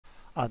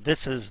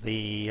This is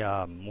the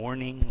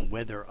morning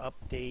weather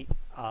update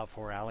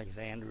for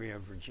Alexandria,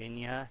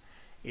 Virginia.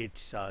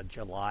 It's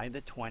July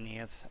the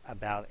 20th,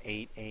 about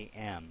 8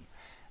 a.m.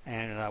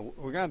 And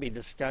we're going to be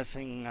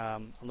discussing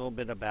a little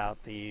bit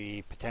about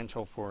the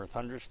potential for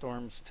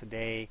thunderstorms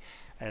today,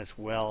 as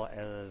well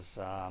as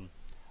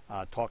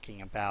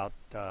talking about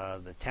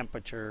the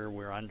temperature.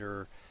 We're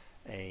under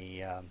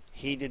a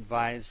heat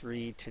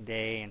advisory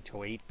today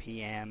until 8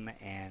 p.m.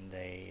 and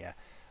a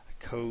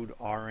code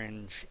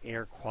orange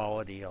air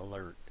quality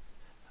alert.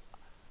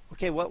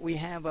 Okay, what we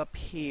have up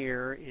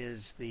here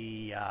is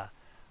the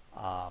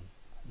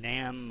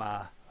NAM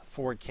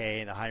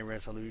 4K, the high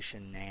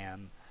resolution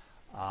NAM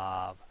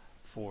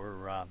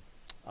for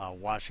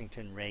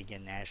Washington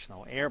Reagan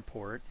National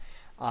Airport.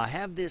 I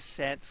have this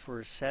set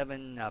for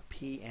 7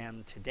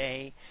 p.m.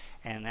 today,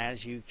 and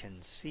as you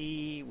can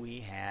see,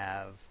 we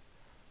have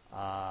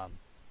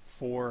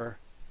 4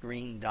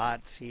 green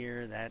dots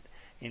here. That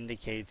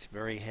indicates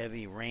very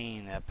heavy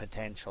rain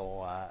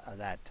potential at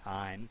that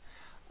time.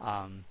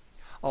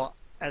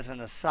 As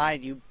an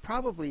aside, you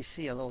probably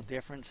see a little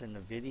difference in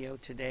the video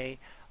today.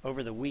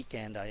 Over the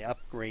weekend, I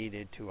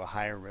upgraded to a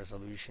higher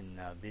resolution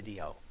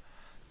video.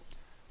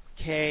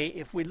 Okay,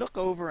 if we look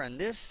over on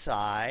this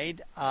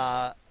side,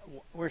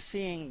 we're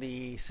seeing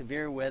the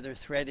severe weather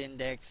threat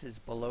index is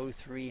below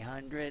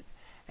 300,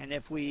 and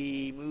if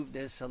we move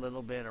this a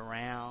little bit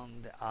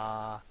around,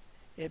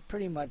 it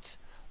pretty much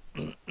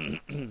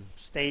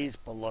stays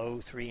below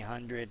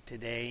 300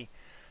 today.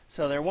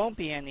 So there won't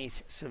be any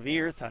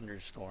severe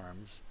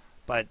thunderstorms,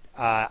 but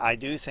I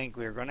do think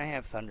we're going to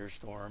have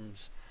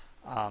thunderstorms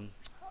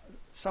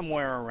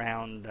somewhere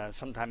around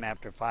sometime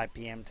after 5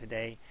 p.m.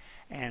 today.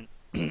 And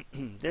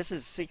this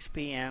is 6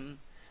 p.m.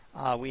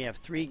 We have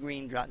 3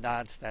 green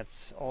dots.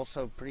 That's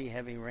also pretty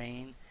heavy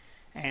rain.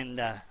 And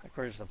of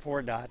course the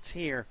 4 dots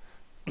here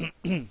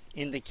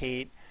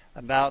indicate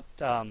about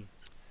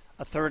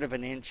 1/3 of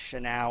an inch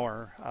an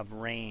hour of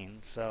rain,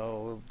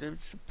 so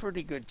there's a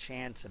pretty good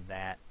chance of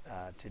that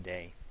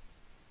today.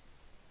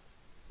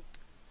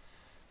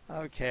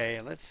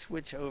 Okay, let's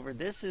switch over.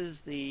 This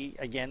is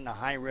again the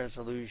high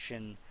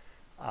resolution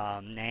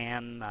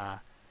NAM,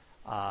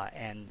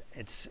 and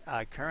it's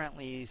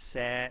currently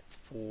set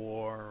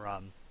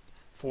for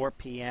 4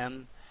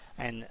 p.m.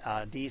 and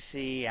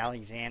DC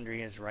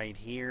Alexandria is right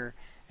here.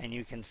 And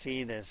you can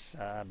see this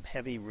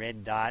heavy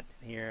red dot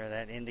here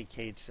that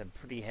indicates a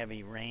pretty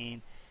heavy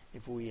rain.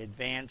 If we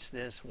advance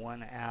this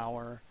 1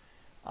 hour,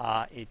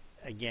 it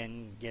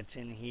again gets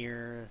in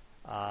here,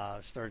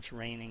 starts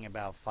raining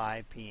about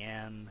 5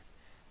 p.m.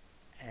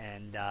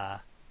 and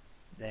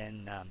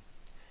then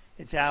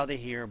it's out of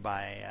here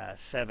by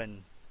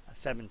 7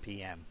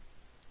 p.m.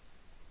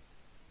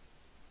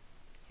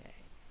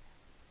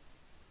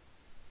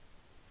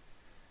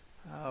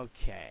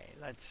 Okay,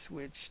 let's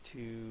switch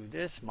to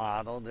this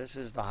model. This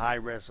is the high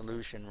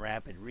resolution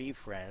rapid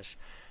refresh.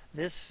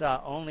 This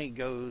only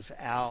goes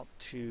out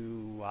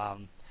to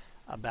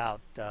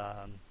about,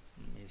 let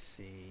me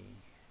see,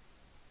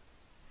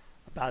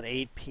 about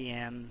 8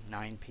 p.m.,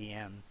 9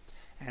 p.m.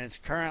 And it's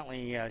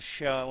currently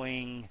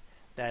showing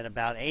that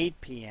about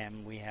 8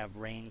 p.m. we have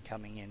rain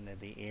coming into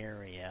the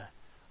area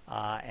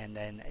and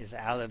then is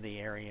out of the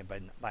area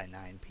by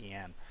 9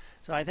 p.m.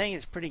 So I think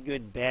it's a pretty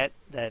good bet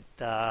that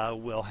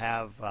we'll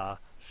have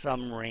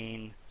some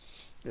rain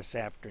this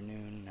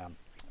afternoon,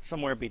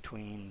 somewhere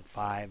between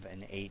 5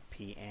 and 8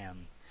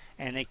 p.m.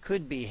 And it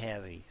could be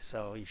heavy,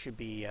 so you should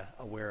be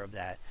aware of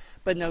that.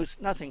 But no,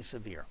 nothing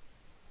severe.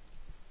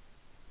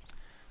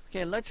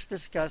 Okay, let's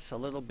discuss a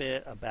little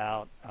bit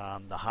about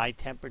the high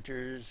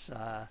temperatures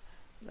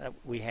that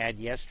we had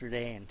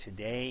yesterday and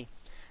today.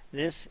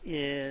 This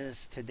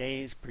is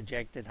today's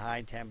projected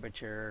high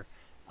temperature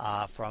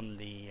from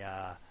the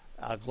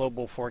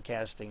global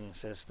forecasting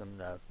system,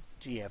 the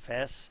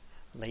GFS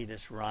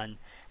latest run,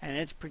 and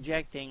it's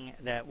projecting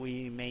that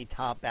we may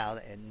top out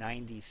at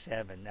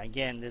 97.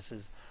 Again, this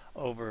is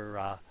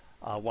over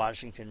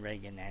Washington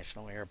Reagan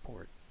National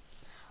Airport.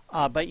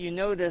 But you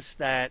notice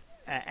that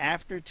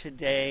after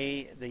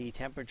today, the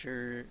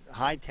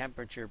high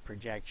temperature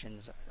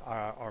projections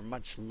are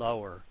much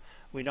lower.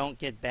 We don't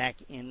get back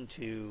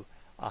into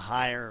a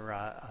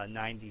higher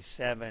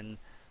 97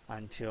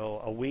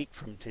 until a week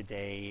from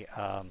today,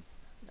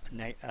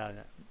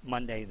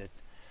 Monday,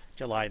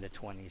 July the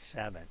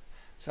 27th.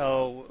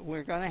 So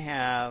we're going to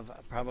have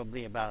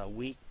probably about a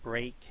week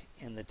break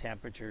in the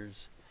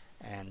temperatures,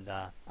 and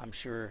I'm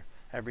sure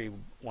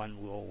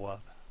everyone will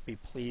be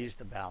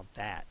pleased about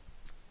that.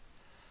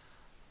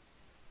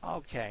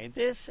 Okay,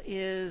 this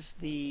is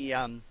the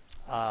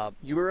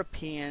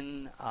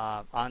European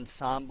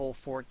ensemble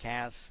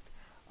forecast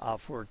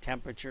for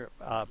temperature,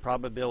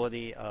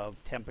 probability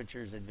of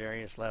temperatures at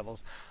various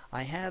levels.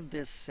 I have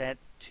this set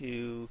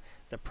to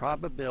the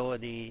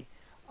probability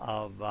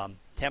of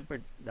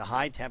the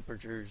high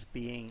temperatures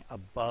being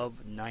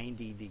above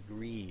 90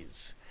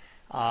 degrees.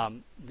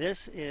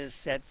 This is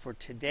set for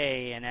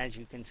today, and as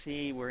you can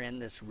see, we're in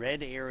this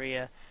red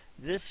area.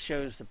 This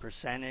shows the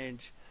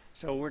percentage.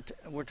 So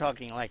we're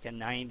talking like a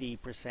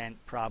 90%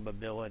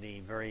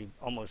 probability, very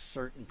almost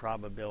certain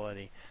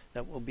probability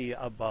that will be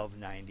above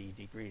 90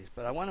 degrees.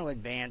 But I want to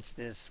advance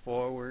this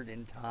forward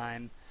in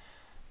time.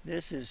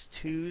 This is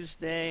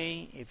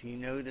Tuesday. If you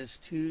notice,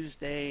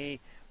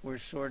 Tuesday we're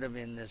sort of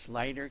in this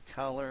lighter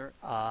color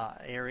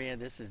area.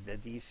 This is the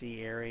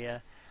DC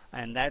area,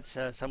 and that's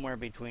somewhere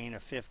between a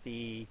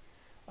 50%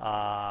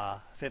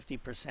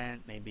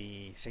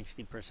 maybe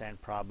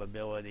 60%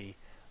 probability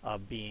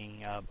of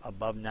being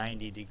above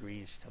 90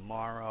 degrees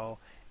tomorrow.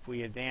 If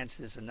we advance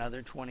this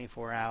another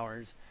 24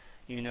 hours,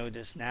 you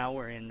notice now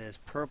we're in this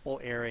purple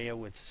area,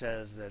 which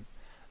says that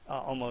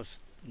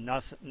almost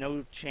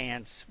no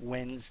chance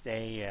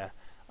Wednesday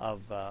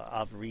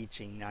of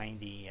reaching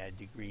 90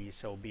 degrees.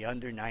 So it'll be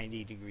under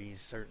 90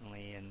 degrees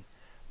certainly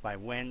by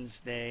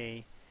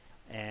Wednesday.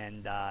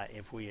 And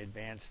if we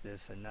advance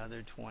this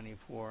another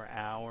 24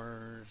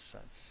 hours,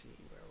 let's see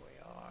where we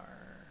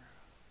are.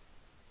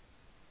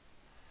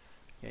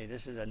 Okay,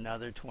 this is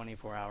another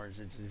 24 hours.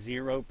 It's a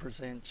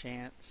 0%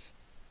 chance.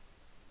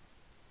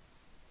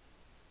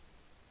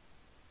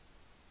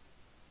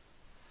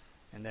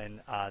 And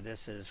then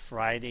this is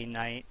Friday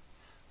night.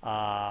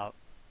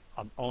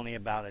 Only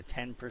about a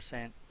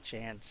 10%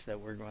 chance that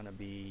we're going to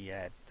be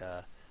at,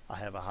 I'll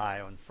have a high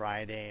on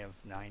Friday of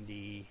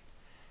 90.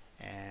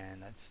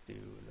 And let's do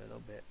a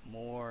little bit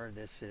more.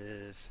 This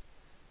is,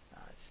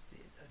 let's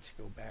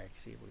go back,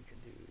 see if we can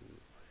do,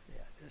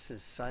 yeah,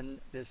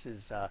 this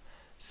is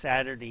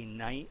Saturday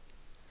night.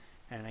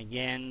 And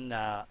again,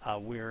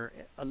 we're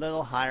a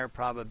little higher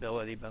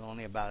probability, but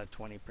only about a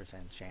 20%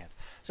 chance.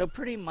 So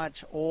pretty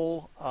much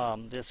all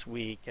this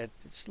week,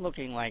 it's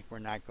looking like we're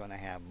not going to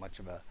have much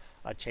of a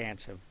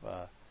chance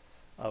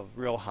of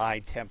real high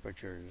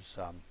temperatures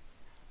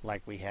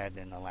like we had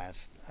in the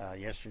last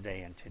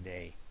yesterday and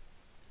today.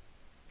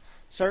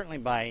 Certainly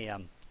by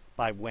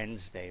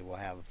Wednesday, we'll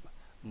have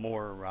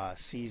more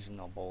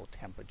seasonable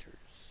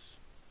temperatures.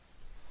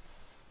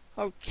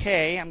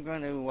 Okay, I'm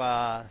going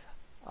to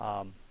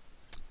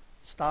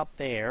stop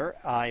there.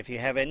 If you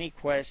have any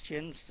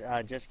questions,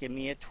 just give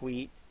me a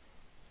tweet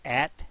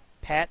at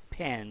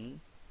PatPend,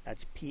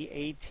 that's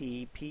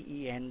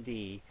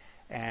PATPEND,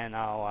 and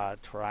I'll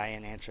try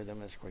and answer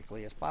them as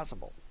quickly as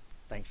possible.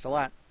 Thanks a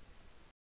lot.